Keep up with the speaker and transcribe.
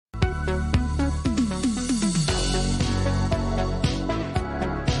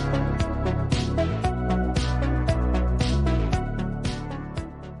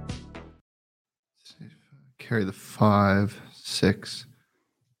carry the 5, 6.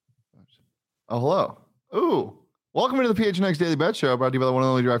 Oh, hello. Ooh. Welcome into the PHNX Daily Bet Show, brought to you by the one and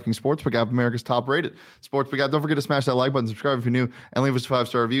only DraftKings Sportsbook app, America's top-rated sportsbook app. Don't forget to smash that like button, subscribe if you're new, and leave us a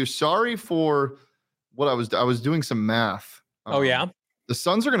 5-star review. Sorry for what I was doing some math. Oh, yeah? The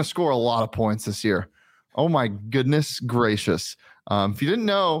Suns are going to score a lot of points this year. Oh, my goodness gracious. If you didn't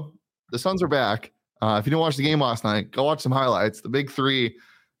know, the Suns are back. If you didn't watch the game last night, go watch some highlights. The big three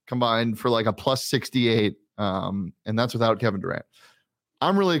combined for like a plus 68, and that's without Kevin Durant.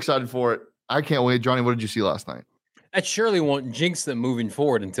 I'm really excited for it. I can't wait. Johnny, what did you see last night? That surely won't jinx them moving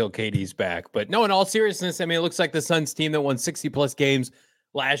forward until KD's back. But no, in all seriousness, I mean, it looks like the Suns team that won 60-plus games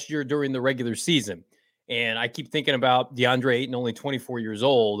last year during the regular season. And I keep thinking about DeAndre Ayton, only 24 years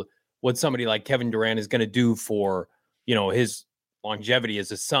old, what somebody like Kevin Durant is going to do for, his longevity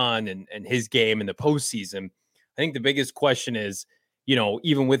as a Sun and his game in the postseason. I think the biggest question is,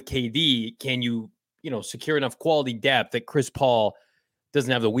 even with KD, can you, secure enough quality depth that Chris Paul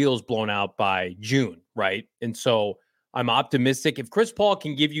doesn't have the wheels blown out by June, right? And so I'm optimistic. If Chris Paul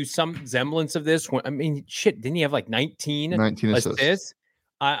can give you some semblance of this, didn't he have like 19 assists?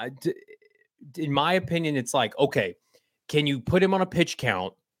 In my opinion, it's like, okay, can you put him on a pitch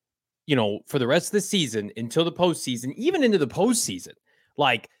count, for the rest of the season until the postseason, even into the postseason?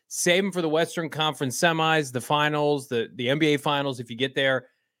 Like, save him for the Western Conference semis, the finals, the NBA finals if you get there.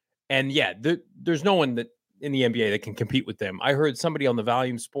 And yeah, there's no one that in the NBA that can compete with them. I heard somebody on the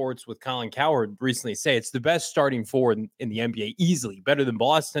Volume Sports with Colin Cowherd recently say it's the best starting four in the NBA easily, better than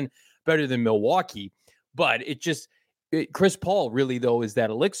Boston, better than Milwaukee. But Chris Paul really, though, is that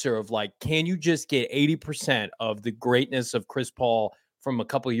elixir of like, can you just get 80% of the greatness of Chris Paul from a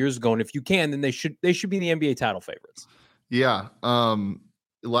couple of years ago? And if you can, then they should be the NBA title favorites. Yeah.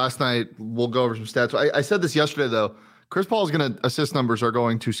 Last night, we'll go over some stats. I said this yesterday, though. Chris Paul's assist numbers are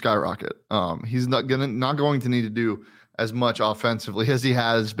going to skyrocket. He's not going to need to do as much offensively as he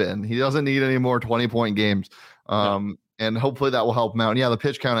has been. He doesn't need any more 20-point games. And hopefully that will help him out. And yeah, the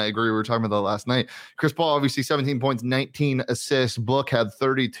pitch count, I agree. We were talking about that last night. Chris Paul, obviously 17 points, 19 assists. Book had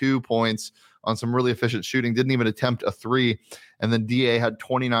 32 points on some really efficient shooting. Didn't even attempt a three. And then DA had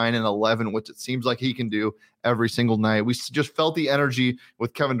 29 and 11, which it seems like he can do every single night. We just felt the energy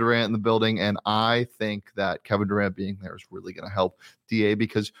with Kevin Durant in the building. And I think that Kevin Durant being there is really going to help DA,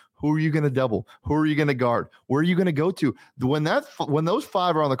 because who are you going to double? Who are you going to guard? Where are you going to go to? When those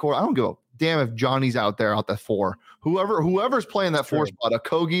five are on the court, I don't go, damn if Johnny's out the four. Whoever's playing that four spot, a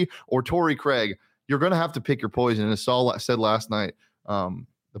Kogi or Torrey Craig, you're going to have to pick your poison. And as Saul said last night,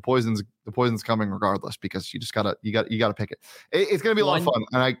 the poison's coming regardless, because you gotta pick it. It's going to be a lot of fun,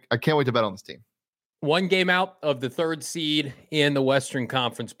 and I can't wait to bet on this team. One game out of the third seed in the Western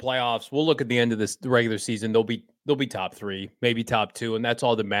Conference playoffs. We'll look at the end of the regular season. They'll be top three, maybe top two, and that's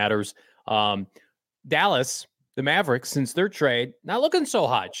all that matters. Dallas, the Mavericks, since their trade, not looking so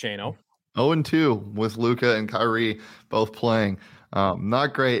hot, Shano. 0-2 with Luka and Kyrie both playing.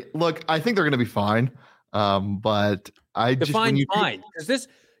 Not great. Look, I think they're going to be fine, but fine. Because this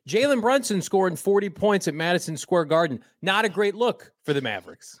Jalen Brunson scoring 40 points at Madison Square Garden, not a great look for the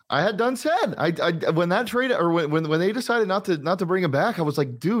Mavericks. I had done said when that trade, or when they decided not to bring him back, I was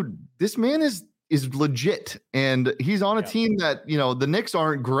like, dude, this man is legit, and he's on a team that the Knicks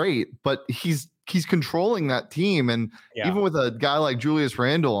aren't great, but he's controlling that team, and even with a guy like Julius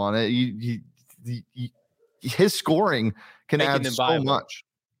Randle on it, his scoring can add so much.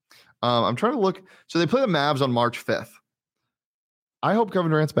 I'm trying to look. So they play the Mavs on March 5th. I hope Kevin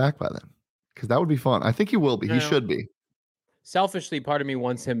Durant's back by then, because that would be fun. I think he will be. He should be. Selfishly, part of me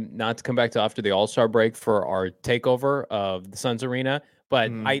wants him not to come back till after the All-Star break for our takeover of the Suns arena,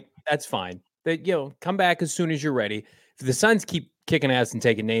 but that's fine. Come back as soon as you're ready. If the Suns keep kicking ass and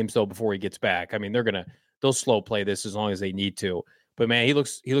taking names though before he gets back, I mean, they'll slow play this as long as they need to. But man, he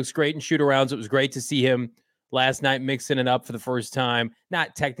looks great in shoot-arounds. It was great to see him last night mixing it up for the first time.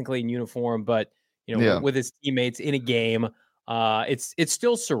 Not technically in uniform, but with his teammates in a game. It's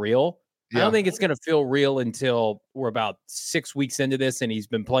still surreal. I don't think it's going to feel real until we're about 6 weeks into this and he's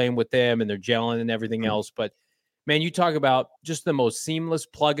been playing with them and they're gelling and everything else. But man, you talk about just the most seamless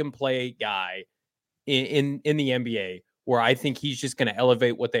plug and play guy in the NBA, where I think he's just going to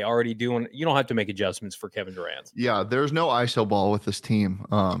elevate what they already do. And you don't have to make adjustments for Kevin Durant. Yeah. There's no ISO ball with this team.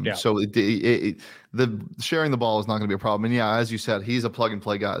 So the sharing the ball is not going to be a problem. And yeah, as you said, he's a plug and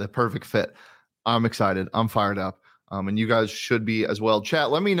play guy, the perfect fit. I'm excited. I'm fired up. And you guys should be as well. Chat,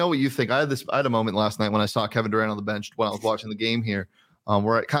 let me know what you think. I had a moment last night when I saw Kevin Durant on the bench when I was watching the game here,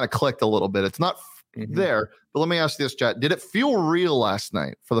 where it kind of clicked a little bit. It's not there, but let me ask you this, chat. Did it feel real last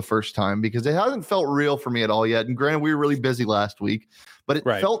night for the first time? Because it hasn't felt real for me at all yet. And granted, we were really busy last week, but it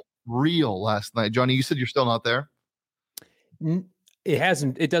felt real last night. Johnny, you said you're still not there.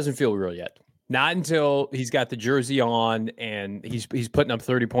 It doesn't feel real yet. Not until he's got the jersey on and he's putting up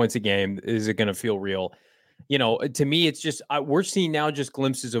 30 points a game is it going to feel real. To me, it's just we're seeing now just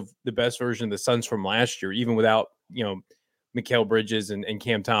glimpses of the best version of the Suns from last year, even without Mikal Bridges and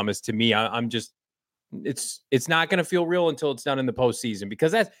Cam Thomas. To me, I'm just it's not going to feel real until it's done in the postseason,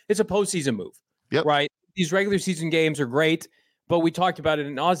 because it's a postseason move, right? These regular season games are great, but we talked about it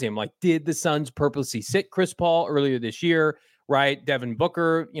in nauseam. Like, did the Suns purposely sit Chris Paul earlier this year? Right, Devin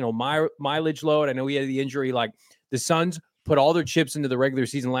Booker, mileage load. I know he had the injury. Like, the Suns put all their chips into the regular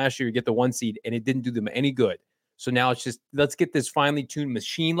season last year to get the 1 seed, and it didn't do them any good. So now it's just, let's get this finely tuned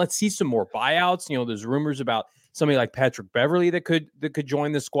machine. Let's see some more buyouts. There's rumors about somebody like Patrick Beverley that could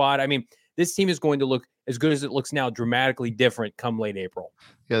join the squad. I mean, this team is going to look as good as it looks now, dramatically different come late April.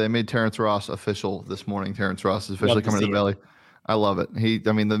 Yeah, they made Terrence Ross official this morning. Terrence Ross is officially coming to the Belly. I love it.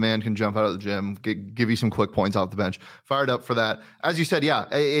 The man can jump out of the gym, give you some quick points off the bench. Fired up for that. As you said, yeah,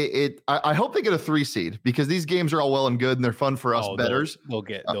 I hope they get a 3 seed, because these games are all well and good and they're fun for us bettors. They'll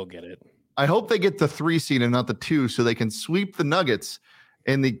get it. I hope they get the 3 seed and not the 2, so they can sweep the Nuggets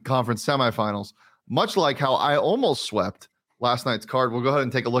in the conference semifinals, much like how I almost swept last night's card. We'll go ahead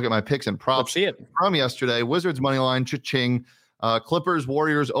and take a look at my picks and props from yesterday. Wizards money line, cha-ching. Clippers,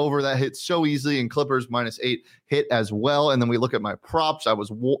 Warriors over, that hit so easily, and Clippers -8 hit as well. And then we look at my props. I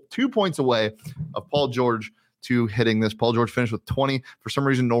was 2 points away of Paul George to hitting this. Paul George finished with 20. For some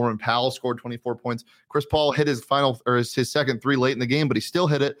reason, Norman Powell scored 24 points. Chris Paul hit his his second 3 late in the game, but he still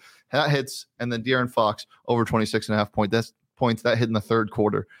hit it. That hits. And then De'Aaron Fox over 26.5 points. That hit in the third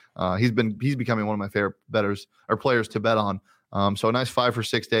quarter. He's becoming one of my favorite bettors or players to bet on. So a nice 5 for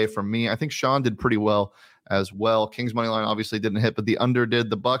 6 day from me. I think Sean did pretty well as well. Kings money line obviously didn't hit, but the under did.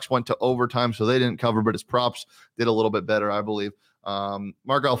 The Bucks went to overtime, so they didn't cover, but his props did a little bit better, I believe.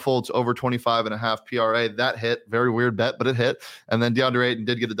 Markelle Fultz over 25.5 PRA. That hit. Very weird bet, but it hit. And then DeAndre Ayton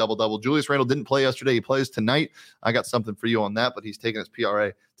did get a double-double. Julius Randle didn't play yesterday. He plays tonight. I got something for you on that, but he's taking his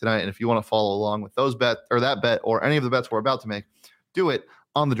PRA tonight. And if you want to follow along with those bet or that bet or any of the bets we're about to make, do it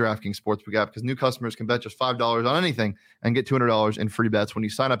on the DraftKings Sportsbook app, because new customers can bet just $5 on anything and get $200 in free bets when you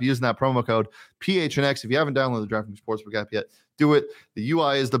sign up using that promo code PHNX. If you haven't downloaded the DraftKings Sportsbook app yet, do it. The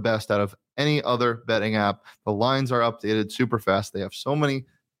UI is the best out of any other betting app. The lines are updated super fast. They have so many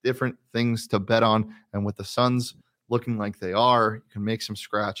different things to bet on, and with the Suns looking like they are, you can make some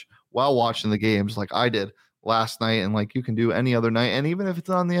scratch while watching the games like I did last night, and like you can do any other night. And even if it's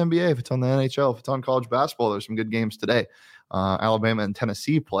on the NBA, if it's on the NHL, if it's on college basketball, there's some good games today. Alabama and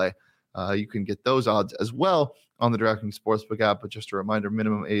Tennessee play. You can get those odds as well on the DraftKings Sportsbook app. But just a reminder,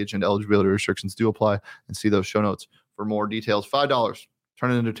 minimum age and eligibility restrictions do apply, and see those show notes for more details. $5,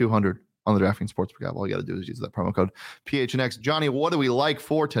 turn it into $200 on the DraftKings Sportsbook app. All you got to do is use that promo code PHNX. Johnny, what do we like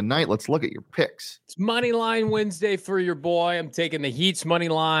for tonight? Let's look at your picks. It's Money Line Wednesday for your boy. I'm taking the Heat's money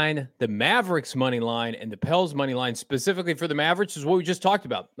line, the Mavericks money line, and the Pels money line. Specifically for the Mavericks is what we just talked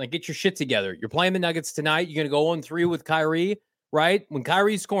about. Like, get your shit together. You're playing the Nuggets tonight. You're going to go 1-3 with Kyrie, right? When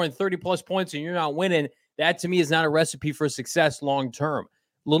Kyrie's scoring 30-plus points and you're not winning, that to me is not a recipe for success long-term.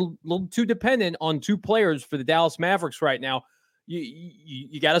 Little too dependent on 2 players for the Dallas Mavericks right now.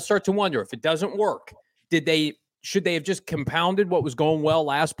 You got to start to wonder, if it doesn't work, should they have just compounded what was going well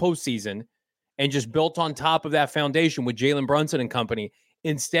last postseason and just built on top of that foundation with Jalen Brunson and company,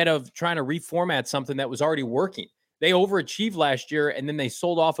 instead of trying to reformat something that was already working? They overachieved last year, and then they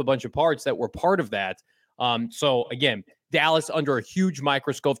sold off a bunch of parts that were part of that. So again, Dallas under a huge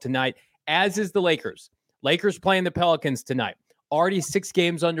microscope tonight, as is the Lakers. Lakers playing the Pelicans tonight. Already 6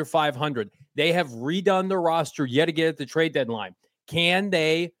 games under 500. They have redone their roster yet again at the trade deadline. Can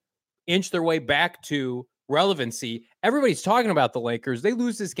they inch their way back to relevancy? Everybody's talking about the Lakers. They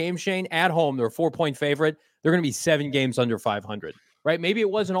lose this game, Shane, at home. They're a 4-point favorite. They're going to be 7 games under 500, right? Maybe it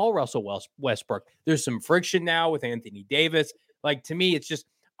wasn't all Russell Westbrook. There's some friction now with Anthony Davis. Like, to me, it's just,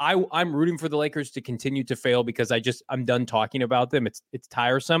 I'm rooting for the Lakers to continue to fail, because I'm done talking about them. It's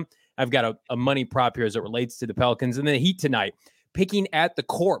tiresome. I've got a money prop here as it relates to the Pelicans. And then the Heat tonight, picking at the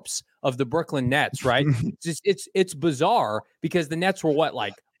corpse of the Brooklyn Nets, right? It's bizarre, because the Nets were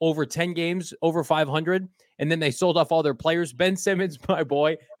like over 10 games over 500, and then they sold off all their players. Ben Simmons, my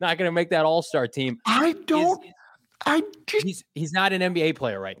boy, not going to make that All-Star team. He's not an NBA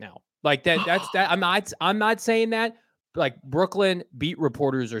player right now. Like that's I'm not saying that. Like, Brooklyn beat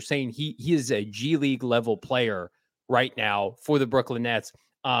reporters are saying he is a G League level player right now for the Brooklyn Nets.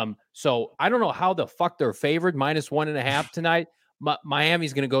 So I don't know how the fuck they're favored -1.5 tonight.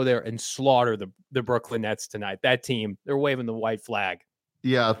 Miami's going to go there and slaughter the Brooklyn Nets tonight. That team, they're waving the white flag.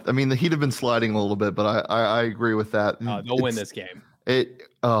 Yeah, I mean, the Heat have been sliding a little bit, but I agree with that. They'll win this game. It's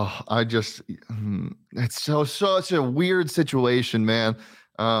such a weird situation, man.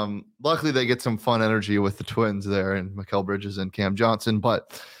 Luckily they get some fun energy with the twins there and Mikal Bridges and Cam Johnson,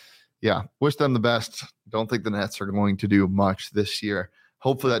 but yeah, wish them the best. Don't think the Nets are going to do much this year.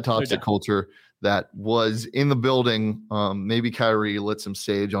 Hopefully that toxic culture that was in the building, maybe Kyrie lit some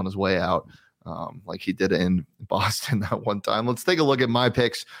sage on his way out, like he did in Boston that one time. Let's take a look at my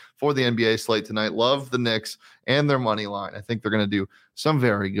picks for the NBA slate tonight. Love the Knicks and their money line. I think they're going to do some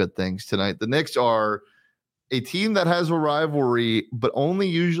very good things tonight. The Knicks are a team that has a rivalry, but only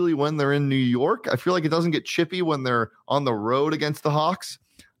usually when they're in New York. I feel like it doesn't get chippy when they're on the road against the Hawks,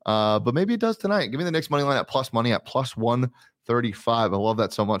 but maybe it does tonight. Give me the Knicks money line at plus money at plus 135. I love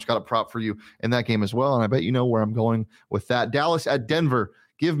that so much. Got a prop for you in that game as well, and I bet you know where I'm going with that. Dallas at Denver.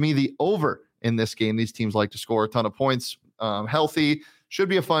 Give me the over in this game. These teams like to score a ton of points. Healthy. Should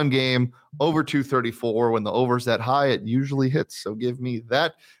be a fun game. Over 234. When the over's that high, it usually hits. So give me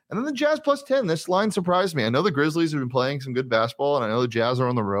that. And then the Jazz plus 10. This line surprised me. I know the Grizzlies have been playing some good basketball, and I know the Jazz are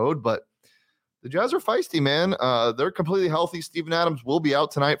on the road, but the Jazz are feisty, man. They're completely healthy. Steven Adams will be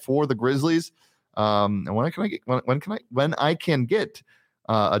out tonight for the Grizzlies. And when I can get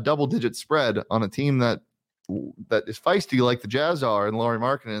a double-digit spread on a team that is feisty like the Jazz are, and Lauri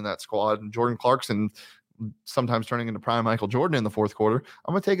Markkanen in that squad, and Jordan Clarkson sometimes turning into prime Michael Jordan in the fourth quarter,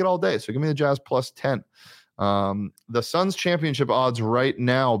 I'm going to take it all day. So give me the Jazz plus 10. The Suns championship odds right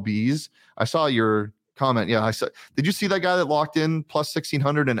now, Bees. I saw your comment. Yeah, I saw. Did you see that guy that locked in plus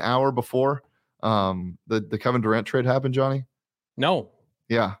 1,600 an hour before the Kevin Durant trade happened, Johnny? No.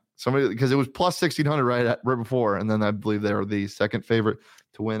 Yeah, somebody, because it was plus 1,600 right before, and then I believe they were the second favorite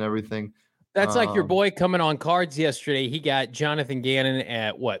to win everything. That's like your boy coming on cards yesterday. He got Jonathan Gannon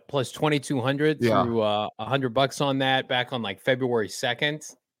at what, plus 2,200 through $100 on that back on like February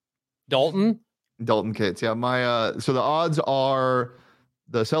 2nd. Dalton Cates. Yeah. So the odds are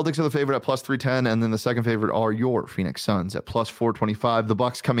the Celtics are the favorite at plus 310, and then the second favorite are your Phoenix Suns at plus 425. The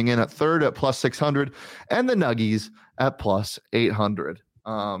Bucks coming in at third at plus 600, and the Nuggies at plus 800.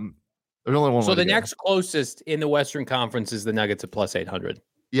 There's only one. So the next closest in the Western Conference is the Nuggets at plus 800.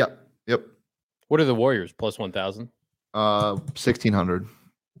 Yep. What are the Warriors? Plus 1,000? 1,600.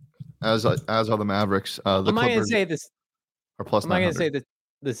 As are the Mavericks. I'm not going to say this. Or plus. I'm not going to say that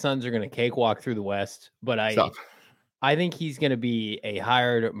the Suns are going to cakewalk through the West, but I think he's going to be a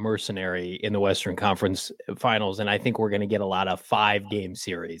hired mercenary in the Western Conference Finals, and I think we're going to get a lot of 5-game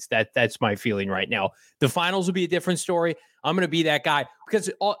series. That's my feeling right now. The finals will be a different story. I'm going to be that guy because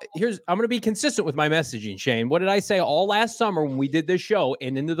I'm going to be consistent with my messaging, Shane. What did I say all last summer when we did this show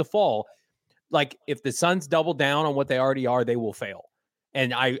and into the fall? Like, if the Suns double down on what they already are, they will fail.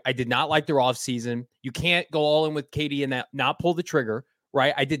 And I did not like their offseason. You can't go all in with KD and that not pull the trigger,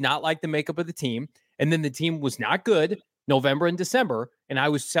 right? I did not like the makeup of the team. And then the team was not good November and December. And I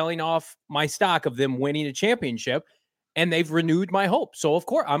was selling off my stock of them winning a championship. And they've renewed my hope. So, of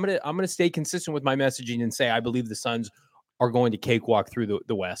course, I'm gonna stay consistent with my messaging and say I believe the Suns are going to cakewalk through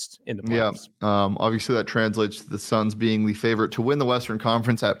the West in the playoffs. Yeah, obviously that translates to the Suns being the favorite to win the Western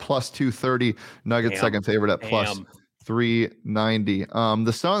Conference at plus 230. Nuggets second favorite at plus 390.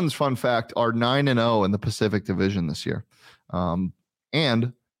 The Suns, fun fact, are 9-0 in the Pacific Division this year,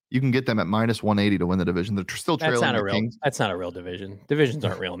 and you can get them at minus 180 to win the division. They're still trailing the Kings. That's not a real division. Divisions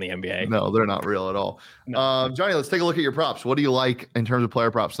aren't real in the NBA. No, they're not real at all. No. Johnny, let's take a look at your props. What do you like in terms of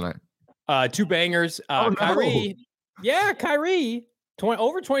player props tonight? 2 bangers. Kyrie. Yeah, Kyrie,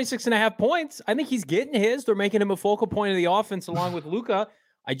 over 26.5 points. I think he's getting his. They're making him a focal point of the offense along with Luka.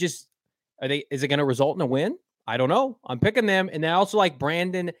 Is it going to result in a win? I don't know. I'm picking them. And then I also like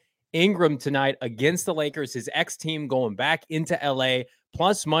Brandon Ingram tonight against the Lakers, his ex-team going back into LA,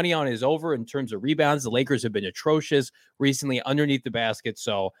 plus money on his over in terms of rebounds. The Lakers have been atrocious recently underneath the basket.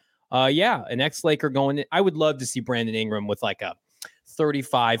 So, an ex-Laker going in. I would love to see Brandon Ingram with like a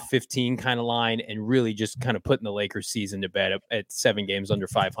 35-15 kind of line and really just kind of putting the Lakers season to bed at 7 games under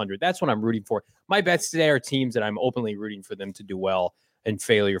 500. That's what I'm rooting for. My bets today are teams that I'm openly rooting for them to do well, and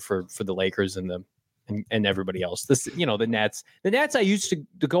failure for the Lakers and everybody else. The Nets. The Nets I used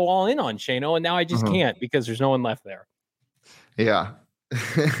to go all in on, Shano, and now I just can't because there's no one left there. Yeah.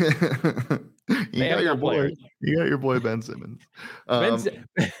 You got your boy Ben Simmons.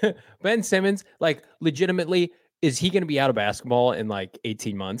 Ben Simmons, like, legitimately, is he going to be out of basketball in like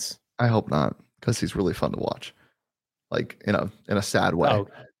 18 months? I hope not, because he's really fun to watch. Like in a sad way. Oh,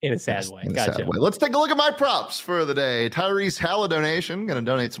 in a sad way. Gotcha. Let's take a look at my props for the day. Tyrese Halla donation. Going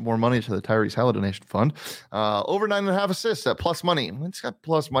to donate some more money to the Tyrese Halla donation fund. Over 9.5 assists at plus money. It's got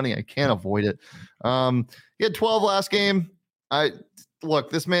plus money. I can't avoid it. He had 12 last game.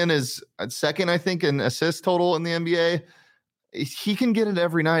 This man is second, I think, in assists total in the NBA. he can get it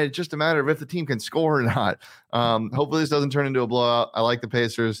every night. It's just a matter of if the team can score or not. Hopefully this doesn't turn into a blowout. I like the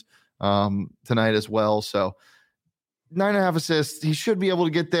Pacers tonight as well. So 9.5 assists. He should be able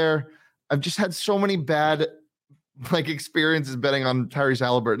to get there. I've just had so many bad experiences betting on Tyrese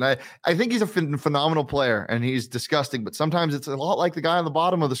Haliburton. I think he's a phenomenal player and he's disgusting, but sometimes it's a lot like the guy on the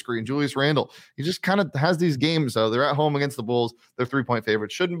bottom of the screen, Julius Randle. He just kind of has these games. So they're at home against the Bulls. They're 3-point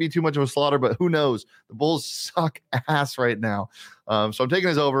favorites. Shouldn't be too much of a slaughter, but who knows? The Bulls suck ass right now. So I'm taking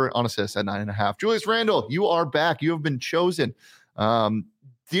his over on assists at 9.5. Julius Randle, you are back. You have been chosen.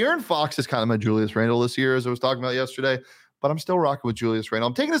 De'Aaron Fox is kind of my Julius Randle this year, as I was talking about yesterday. But I'm still rocking with Julius Randle.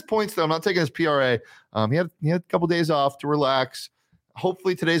 I'm taking his points, though. I'm not taking his PRA. He had a couple days off to relax.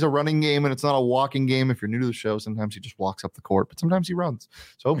 Hopefully today's a running game and it's not a walking game. If you're new to the show, sometimes he just walks up the court, but sometimes he runs.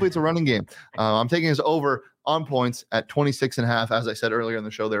 So hopefully it's a running game. I'm taking his over on points at 26.5. As I said earlier in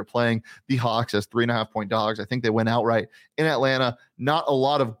the show, they're playing the Hawks as 3.5-point dogs. I think they went outright in Atlanta. Not a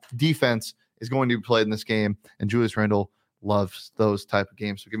lot of defense is going to be played in this game, and Julius Randle loves those type of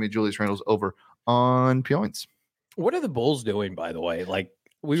games. So give me Julius Randle's over on points. What are the Bulls doing, by the way?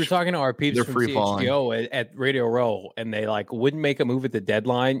 We were talking to our peeps from CHGO at Radio Row, and they wouldn't make a move at the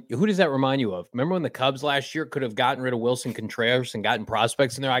deadline. Who does that remind you of? Remember when the Cubs last year could have gotten rid of Wilson Contreras and gotten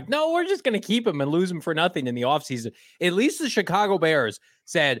prospects, and they're like, no, we're just going to keep him and lose him for nothing in the offseason. At least the Chicago Bears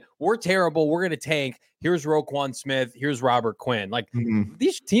said, we're terrible. We're going to tank. Here's Roquan Smith. Here's Robert Quinn.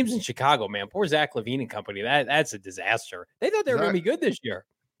 These teams in Chicago, man, poor Zach LaVine and company, that's a disaster. They thought they were going to be good this year.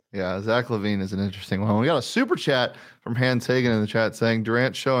 Yeah, Zach LaVine is an interesting one. We got a super chat from Hans Hagen in the chat saying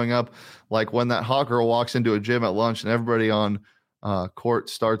Durant showing up like when that hot girl walks into a gym at lunch and everybody on court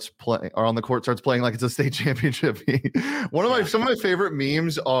starts playing, or on the court starts playing like it's a state championship. Some of my favorite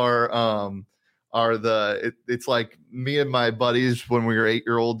memes are it's like me and my buddies when we were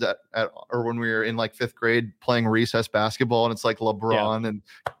 8-year-olds or when we were in 5th grade playing recess basketball, and it's like LeBron and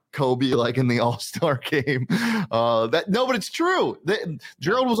Kobe in the All-Star game. But it's true.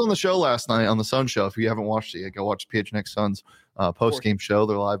 Gerald was on the show last night on the Sun Show. If you haven't watched it yet, go watch PHNX Suns post-game show.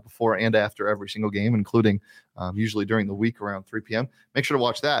 They're live before and after every single game, including usually during the week around 3 p.m. Make sure to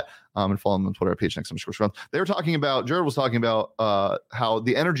watch that and follow them on Twitter at PHNX_Suns. Gerald was talking about how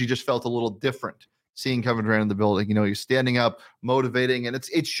the energy just felt a little different seeing Kevin Durant in the building. He's standing up, motivating, and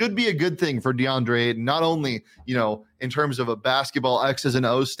it should be a good thing for DeAndre Ayton, not only, in terms of a basketball X's and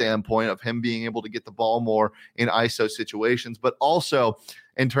O's standpoint of him being able to get the ball more in ISO situations, but also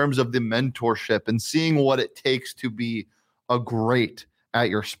in terms of the mentorship and seeing what it takes to be a great at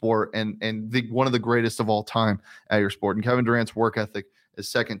your sport and one of the greatest of all time at your sport. And Kevin Durant's work ethic is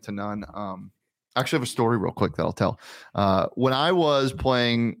second to none. Actually, I have a story real quick that I'll tell. When I was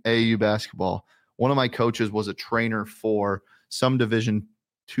playing AAU basketball, one of my coaches was a trainer for some Division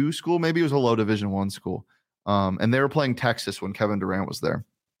II school. Maybe it was a low Division I school. And they were playing Texas when Kevin Durant was there.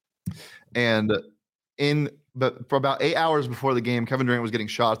 And for about 8 hours before the game, Kevin Durant was getting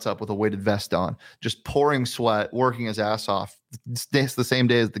shots up with a weighted vest on, just pouring sweat, working his ass off. It's the same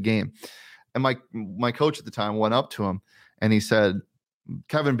day as the game. And my coach at the time went up to him and he said,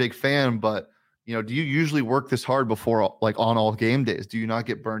 Kevin, big fan, but do you usually work this hard before, on all game days? Do you not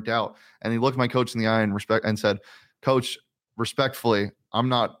get burnt out? And he looked my coach in the eye and said, Coach, respectfully, I'm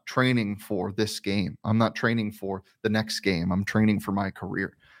not training for this game. I'm not training for the next game. I'm training for my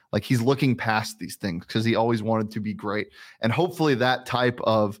career. He's looking past these things because he always wanted to be great. And hopefully that type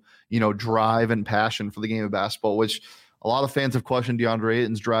of, drive and passion for the game of basketball, which a lot of fans have questioned DeAndre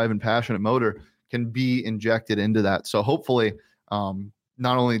Ayton's drive and passionate motor, can be injected into that. So hopefully,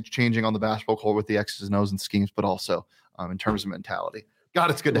 not only changing on the basketball court with the X's and O's and schemes, but also in terms of mentality.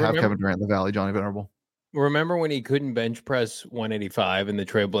 God, it's good to have Kevin Durant in the Valley, Johnny Venerable. Remember when he couldn't bench press 185 and the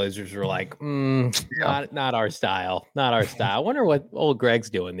Trailblazers were like, not our style, not our style. I wonder what old Greg's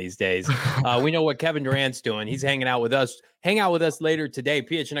doing these days. We know what Kevin Durant's doing. He's hanging out with us. Hang out with us later today.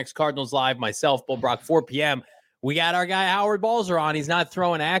 PHNX Cardinals Live, myself, Bull Brock, 4 p.m. We got our guy Howard Balzer on. He's not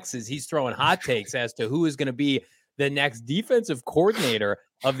throwing axes. He's throwing hot takes as to who is going to be the next defensive coordinator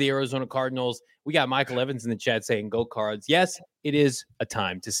of the Arizona Cardinals. We got Michael Evans in the chat saying go Cards. Yes, it is a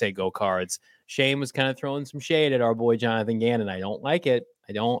time to say go Cards. Shane was kind of throwing some shade at our boy Jonathan Gannon. I don't like it.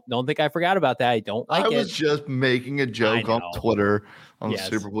 I don't think I forgot about that. I don't like it. I was just making a joke on Twitter on the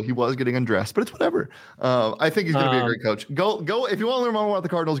Super Bowl. He was getting undressed, but it's whatever. I think he's going to be a great coach. Go. If you want to learn more about the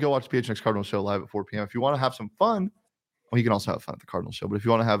Cardinals, go watch the PHNX Cardinals show live at 4 p.m. If you want to have some fun, well, you can also have fun at the Cardinals show. But if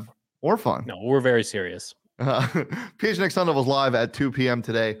you want to have more fun, no, we're very serious. PHNX Sun Devils live at 2 p.m.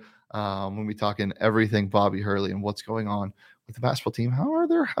 today. When we talking everything Bobby Hurley and what's going on with the basketball team. How are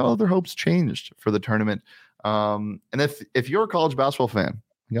their hopes changed for the tournament? And if you're a college basketball fan,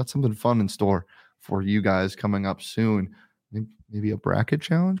 we got something fun in store for you guys coming up soon. maybe a bracket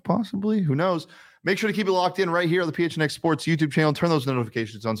challenge, possibly. Who knows? Make sure to keep it locked in right here on the PHNX Sports YouTube channel. Turn those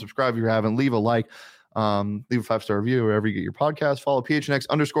notifications on. Subscribe if you haven't. Leave a like. Leave a 5-star review wherever you get your podcast. Follow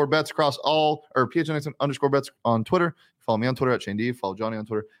PHNX_bets across all, or PHNX_bets on Twitter. Follow me on Twitter at Shane D. Follow Johnny on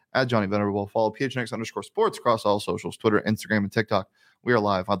Twitter at Johnny Venerable. Follow PHNX_sports across all socials, Twitter, Instagram, and TikTok. We are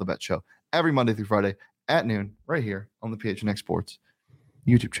live on The Bet Show every Monday through Friday at noon right here on the PHNX Sports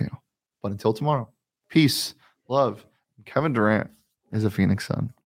YouTube channel. But until tomorrow, peace, love. Kevin Durant is a Phoenix Sun.